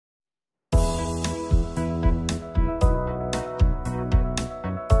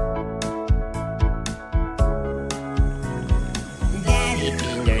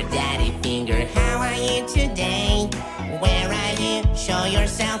show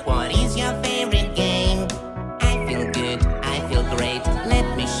yourself what is your favorite game. I feel good, I feel great,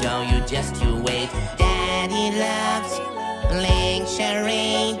 let me show you, just you wait. Daddy loves playing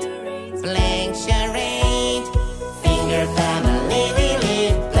charade, playing charade. Finger family,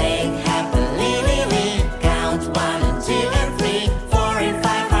 playing happily, count 1 and 2 and 3, 4 and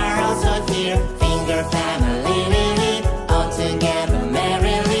 5 are also here. Finger family, all together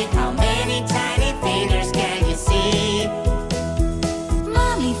merrily. How many tiny fingers can you see?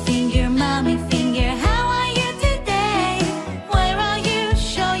 Mommy finger, how are you today? Where are you?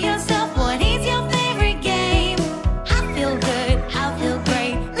 Show yourself, what is your favorite game? I feel good, I feel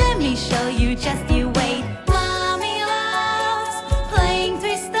great, let me show you, just you wait. Mommy loves playing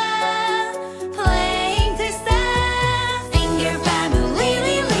twister, playing twister. Finger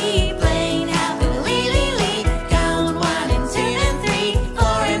family, playing happily, count 1 and 2 and 3,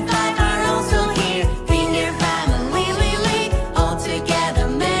 4 and 5 are also here. Finger family, all together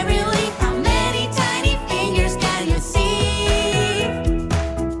merrily. How many tiny fingers can you see?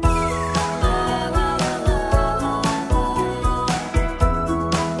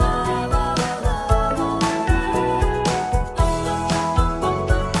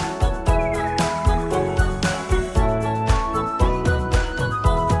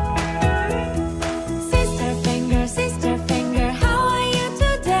 Sister finger, how are you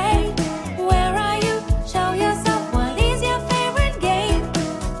today? Where are you? Show yourself, what is your favorite game?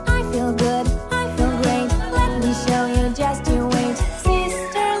 I feel good, I feel great, let me show you, just you wait.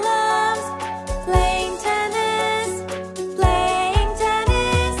 Sister loves playing tennis, playing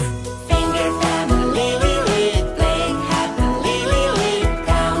tennis. Finger family, playing happily,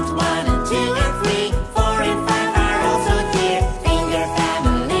 count 1 and 2 and 3, 4 and 5 are also here. Finger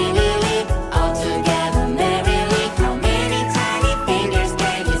family, all together merrily. How many tiny fingers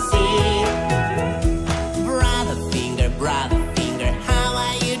can you see? Brother finger, how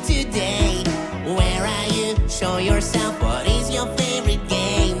are you today? Where are you? Show yourself, what is your favorite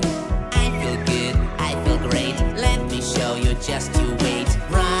game? I feel good, I feel great, let me show you, just you wait.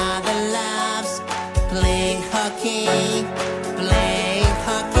 Brother loves playing hockey, playing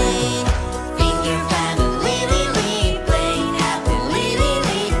hockey. Finger family, playing happily,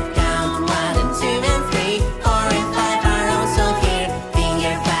 count 1 and 2 and 3, 4 and 5 are also here.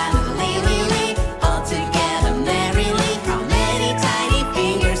 Finger family, all together merrily. How many tiny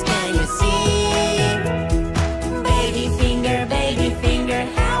fingers can you see? Baby finger,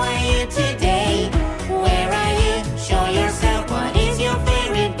 how are you today? Where are you? Show yourself, what is your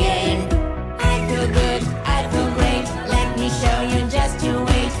favorite game? I feel good, I feel great, let me show you, just you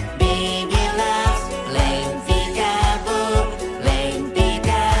wait. Baby loves playing peekaboo, playing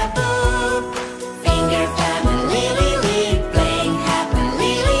peekaboo. Finger family, playing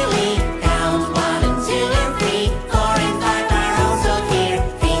happily, count 1 and 2 and 3, 4 and 5 are also here.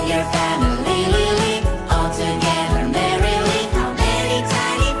 Finger family, all together merrily. How many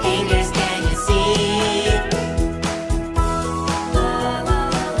tiny fingers can you see?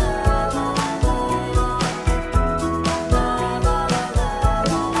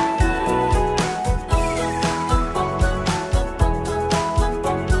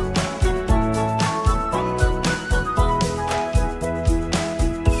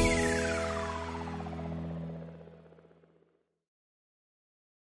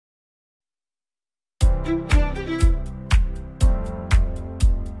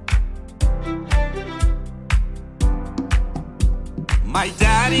 My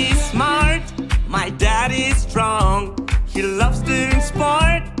daddy's smart, my daddy's strong. He loves doing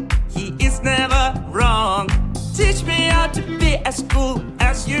sport, he is never wrong. Teach me how to be as cool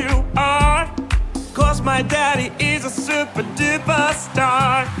as you are, 'cause my daddy is a super duper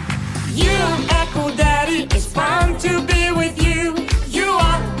star. You are a cool daddy, it's fun to be with you. You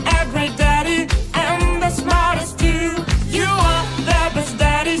are a great daddy and the smartest too. You are the best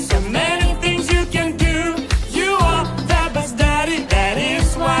daddy, so many things you can do. You are the best daddy, that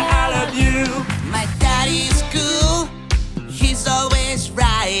is why I love you. My daddy is cool, he's always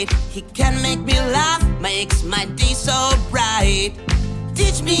right. He can make me laugh, makes my day so bright.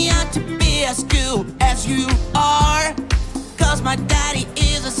 Teach me how to be as cool as you are, 'cause my daddy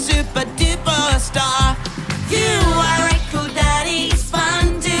is a super duper star. You are a cool daddy, it's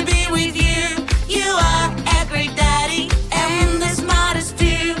fun to be with you. You are a great daddy and the smartest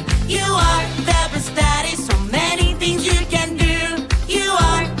too. You are the best daddy, so many things you can do. You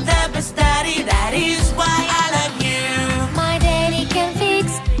are the best daddy, that is why I love you. My daddy can fix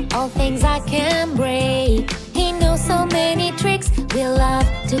all things I can break. He knows so many tricks, we love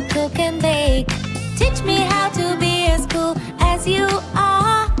to cook and bake. Teach me how to be as cool as you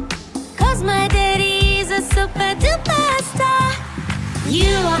are, 'cause my daddy is a super duper star.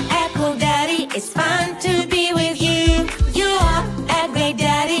 You are a cool daddy, it's fun to be with you. You are a great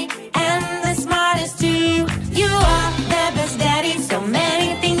daddy, and the smartest too. You are the best daddy, so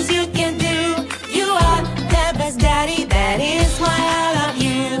many things you can do. You are the best daddy, that is why I love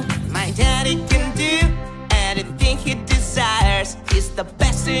you. My daddy can do anything he desires. He's the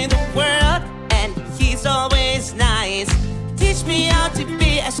best in the world, and he's always nice. Teach me how to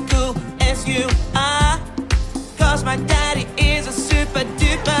be as cool as you are, 'cause my daddy is a super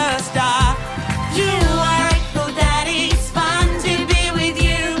duper star. You are a cool daddy, it's fun to be with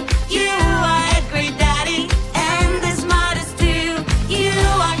you. You are a great daddy, and the smartest too. You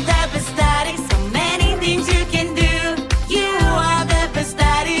are the best daddy, so many things you can do. You are the best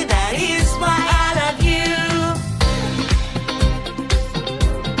daddy, that is why I love you.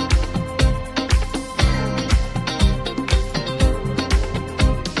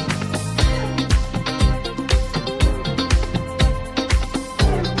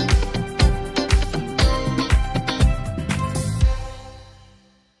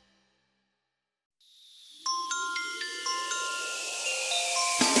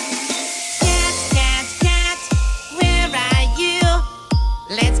 Cat, cat, cat, where are you?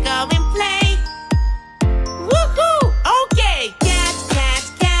 Let's go and play. Woohoo! Okay, cat, cat,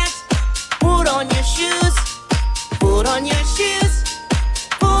 cat, put on your shoes. Put on your shoes.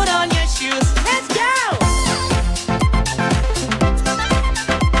 Put on your shoes. Let's go!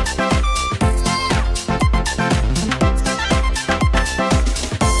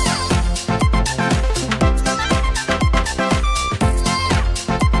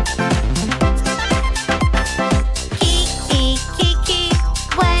 Kiki, Kiki,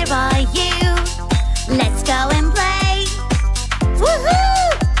 where are you? Let's go and play. Woohoo!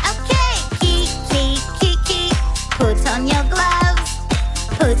 Okay, Kiki, Kiki, put on your gloves.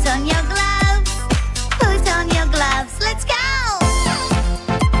 Put on your gloves. Put on your gloves. Let's go!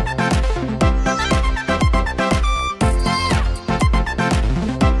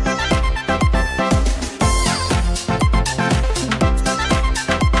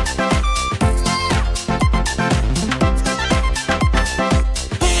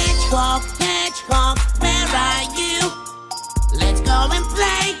 Hedgehog, hedgehog, where are you? Let's go and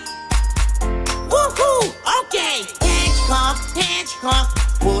play. Woohoo! Okay, hedgehog, hedgehog,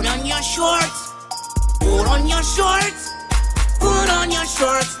 put on your shorts. Put on your shorts. Put on your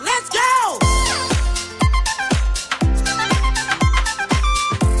shorts. Let's go!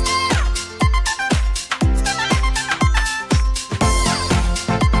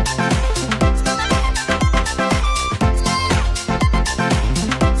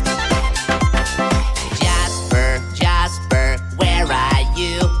 Jasper, Jasper, where are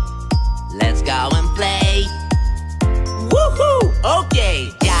you? Let's go and play. Woohoo!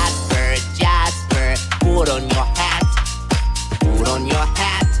 Okay, Jasper, Jasper, put on your hat. Put on your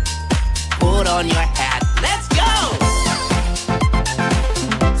hat. Put on your hat. Let's go!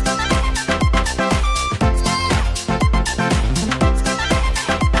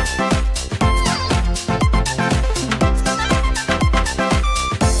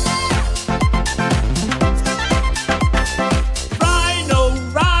 Rhino,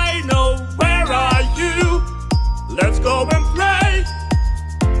 Rhino, where are you? Let's go and play.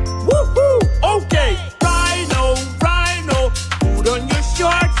 Woohoo! Okay, Rhino, Rhino, put on your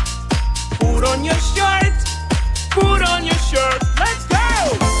shorts. Put on your shirt. Put on your shirt. Let's go!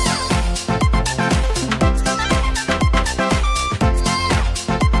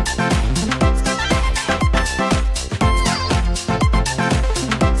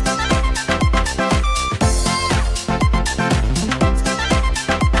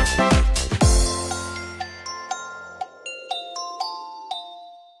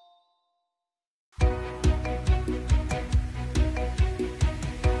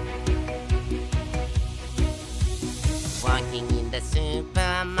 Walking in the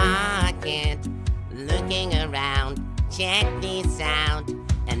supermarket, looking around, check this out.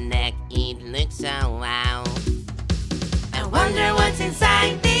 An egg, it looks so wow. I wonder what's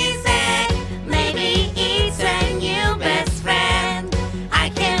inside this egg. Maybe it's a new best friend. I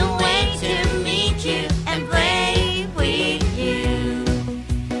can't wait to meet you and play with you.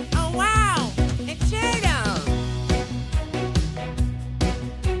 Oh wow, a turtle!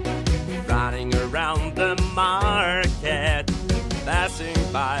 Running around the market, passing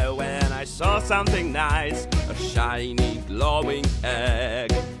by when I saw something nice, a shiny glowing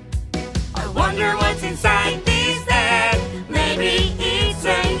egg. I wonder what's inside this egg. Maybe it's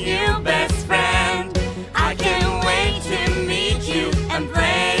a new best friend. I can't wait to meet you and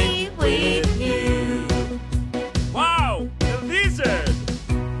play with you. Wow, a lizard!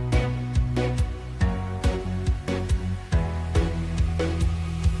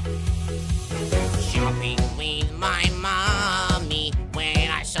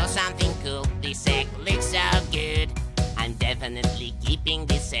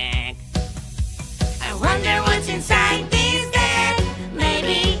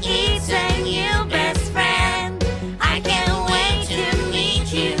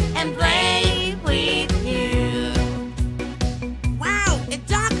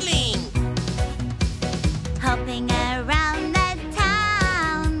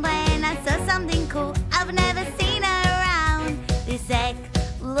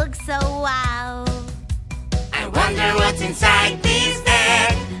 inside this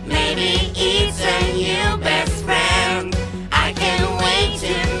egg. Maybe it's a new best friend. I can't wait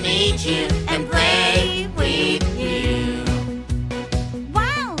to meet you and play with you.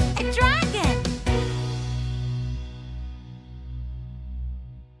 Wow, a dragon!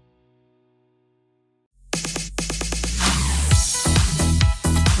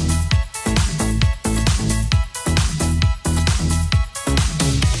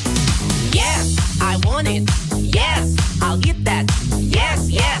 Yes, I want it. Yes, I'll eat that. Yes,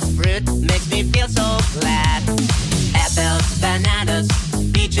 yes, fruit makes me feel so glad. Apples, bananas,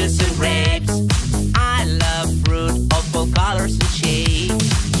 peaches and grapes. I love fruit of all colors and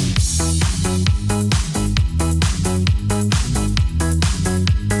shapes.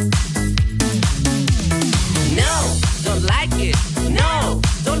 No, don't like it. No,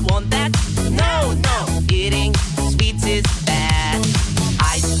 don't want that. No, no, eating sweets is bad.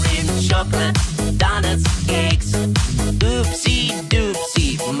 Ice cream, chocolate, donuts, cakes. Oopsie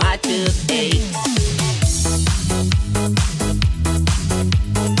doopsie, my tooth aches.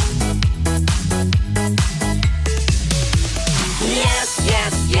 Yes,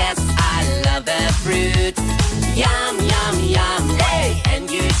 yes, yes, I love the fruit. Yum, yum, yum, hey, and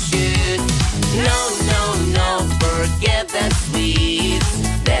you should. No, no, no, forget the sweets.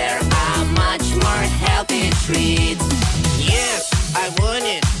 There are much more healthy treats. Yes, I want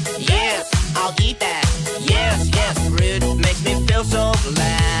it. Yes, I'll eat that. Yes, yes, fruit makes me feel so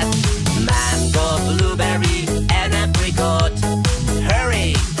glad. Mango, blueberry, and apricot.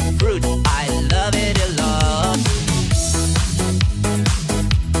 Hurry, fruit, I love it a lot.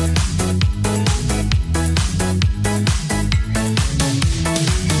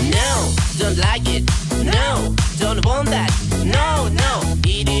 No, don't like it. No, don't want that. No, no,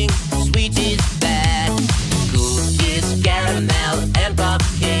 eating sweet is bad. Cookies, caramel, and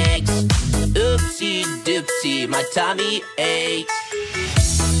cupcakes. Oopsie doopsie, my tummy aches.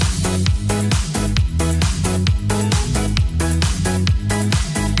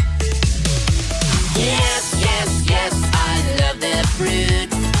 Yes, yes, yes, I love the fruit.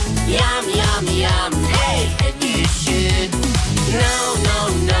 Yum, yum, yum, hey, and you should. No, no,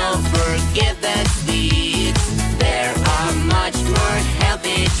 no, forget the sweets. There are much more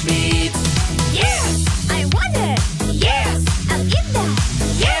healthy treats. Yes, I want it! yes, I'll eat that!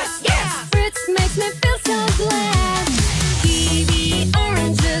 yes, yes. Fruits makes me feel so glad. Kiwi,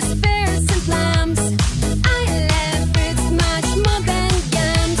 oranges, pears and plums. I love fruits much more than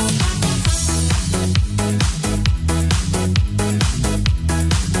yums.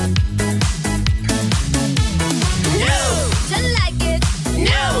 No, Don't like it.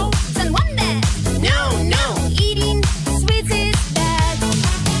 no, Don't want that. no, no. Eating sweets is bad.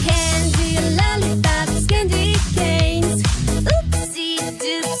 Candy, lollipops, candy canes. Oopsie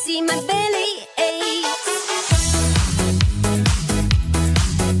doopsie, my belly aches.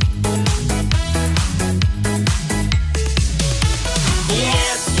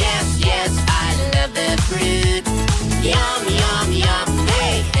 Yes, yes, yes, I love the fruit. Yum, yum, yum,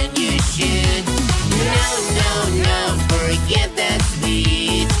 hey, and you should. No, no, no, forget the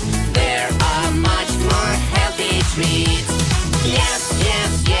sweets. There are much more healthy treats. Yes,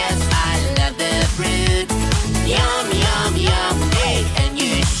 yes, yes, I love the fruit. Yum, yum, yum, hey, and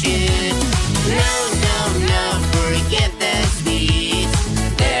you should. No, no, no, forget the sweets.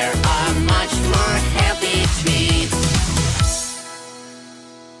 There are much more healthy treats.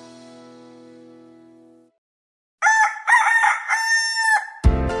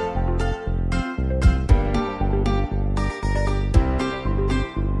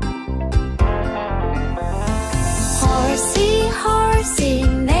 Horsey, horsey,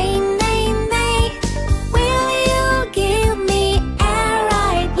 neigh, neigh, neigh. Will you give me a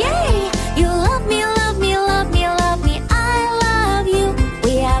ride? Yay! You love me, love me, love me, love me. I love you.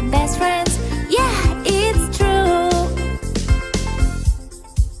 We are best friends. Yeah, it's true.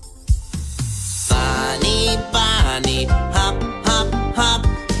 Bunny, bunny, hop, hop, hop.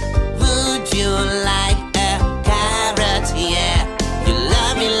 Would you like a carrot? Yeah. You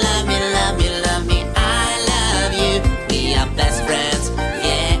love me, love me, love me, love me. I love you. We are best friends.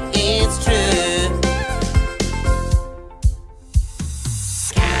 Yeah, it's true.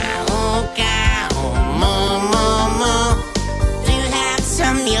 Cow, cow, moo, moo, moo. Do you have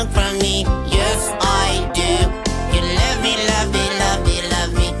some milk for me? Yes, I do. You love me, love me, love me,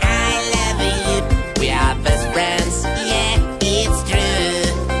 love me. I love you. We are best friends. Yeah, it's true.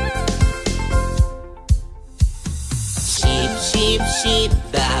 Sheep, sheep, sheep,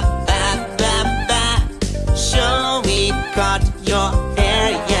 ba, ba, ba, ba. Show me cut your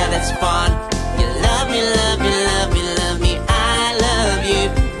hair. Yeah, that's fun. You love me, love me, love me, love me. I love you.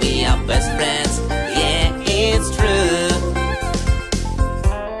 We are best friends. Yeah, it's true.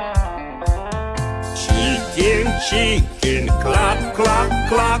 chicken. Cluck, cluck,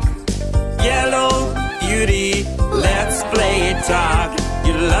 cluck. Yellow beauty, let's play tag.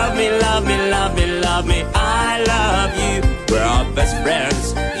 You love me, love me, love me, love me. I love you. We're all best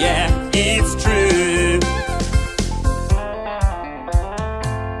friends. Yeah, it's true.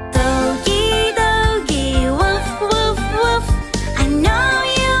 Doggy, doggy, woof, woof, woof. I know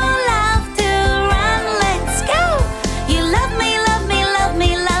you love to run. Let's go. You love me, love me, love me,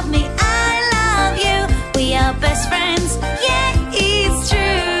 love me. I love you. We are best friends. Yeah, it's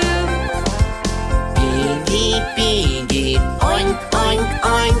true. Piggy, piggy, oink, oink,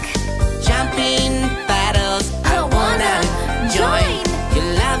 oink. Jumping battles, I wanna join. You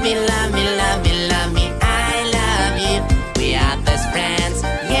love me, love me, love me, love me. I love you. We are best friends.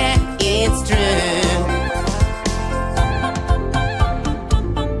 Yeah, it's true.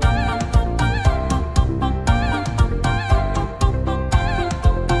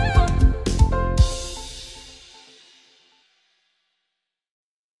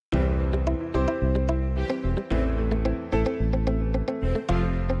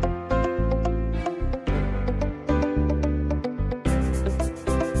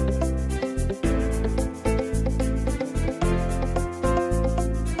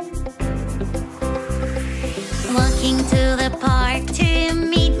 Walking to the park to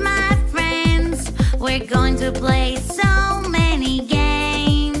meet my friends. We're going to play so many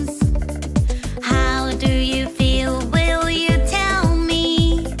games. How do you feel? Will you tell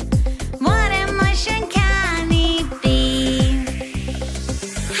me? What emotion can it be?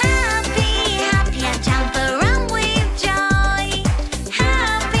 Happy, happy, I jump around with joy.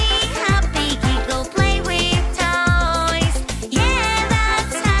 Happy, happy, giggle, play with toys. Yeah,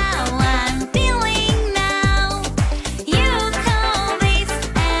 that's how I'm feeling now. You call this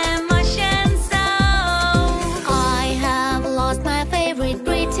emotion so. I have lost my favorite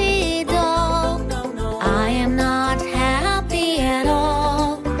pretty doll. I am not happy at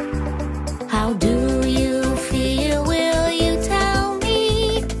all. How do you feel? Will you tell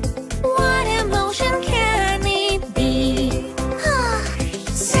me? What emotion can it be?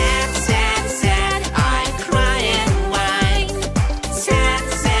 Sad, sad, sad, I cry and whine. Sad,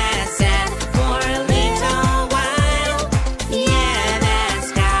 sad, sad, for a little while. Yeah, that's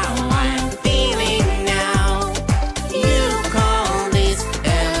how I'm feeling now. You call this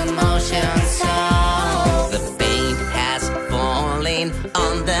emotion so. The paint has fallen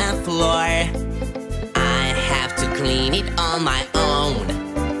on the floor. I have to clean it on my own.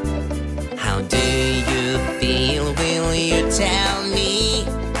 How do you feel? Will you tell me?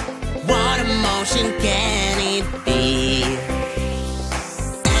 What emotion can it be?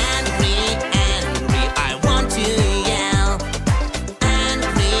 Angry, angry, I want to yell.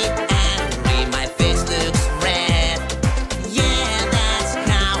 Angry, angry, my face looks red. Yeah, that's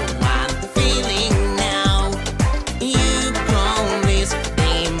how I'm feeling now. You call this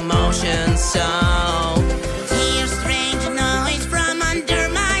emotion so. Hear strange noise from under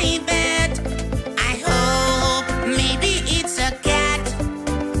my bed. I hope maybe it's a cat.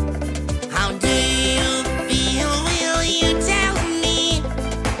 How do you feel? Will you tell me?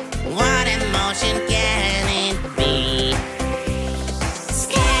 What emotion can it be?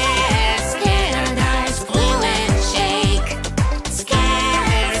 Scared, scared, eyes full and shake.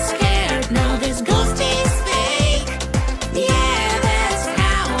 Scared, scared, no, this ghost is fake. Yeah, that's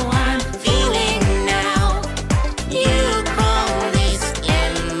how I'm feeling now. You call this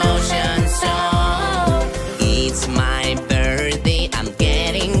emotion so. It's my birthday, I'm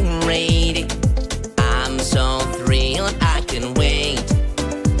getting ready. I'm so thrilled, I can wait.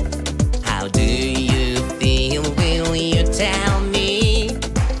 How do you feel? Will you tell me?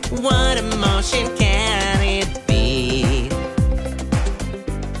 What emotion can it be?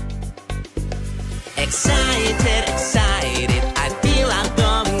 Excited, excited, I feel I'm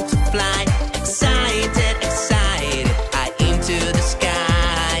going to fly. Excited, excited, I into the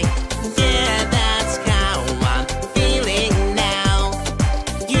sky. Yeah, that's how I'm feeling now.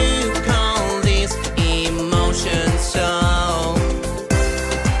 You call this emotion so.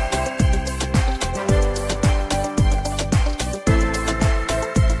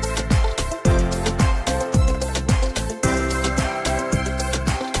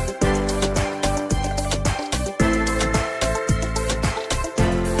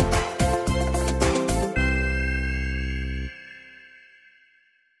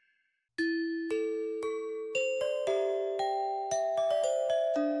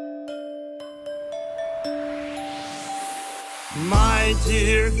 My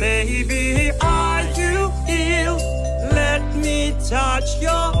dear baby, are you ill? Let me touch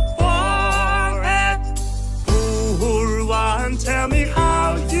your forehead. Poor one, tell me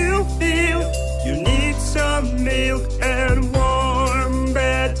how you feel. You need some milk and water.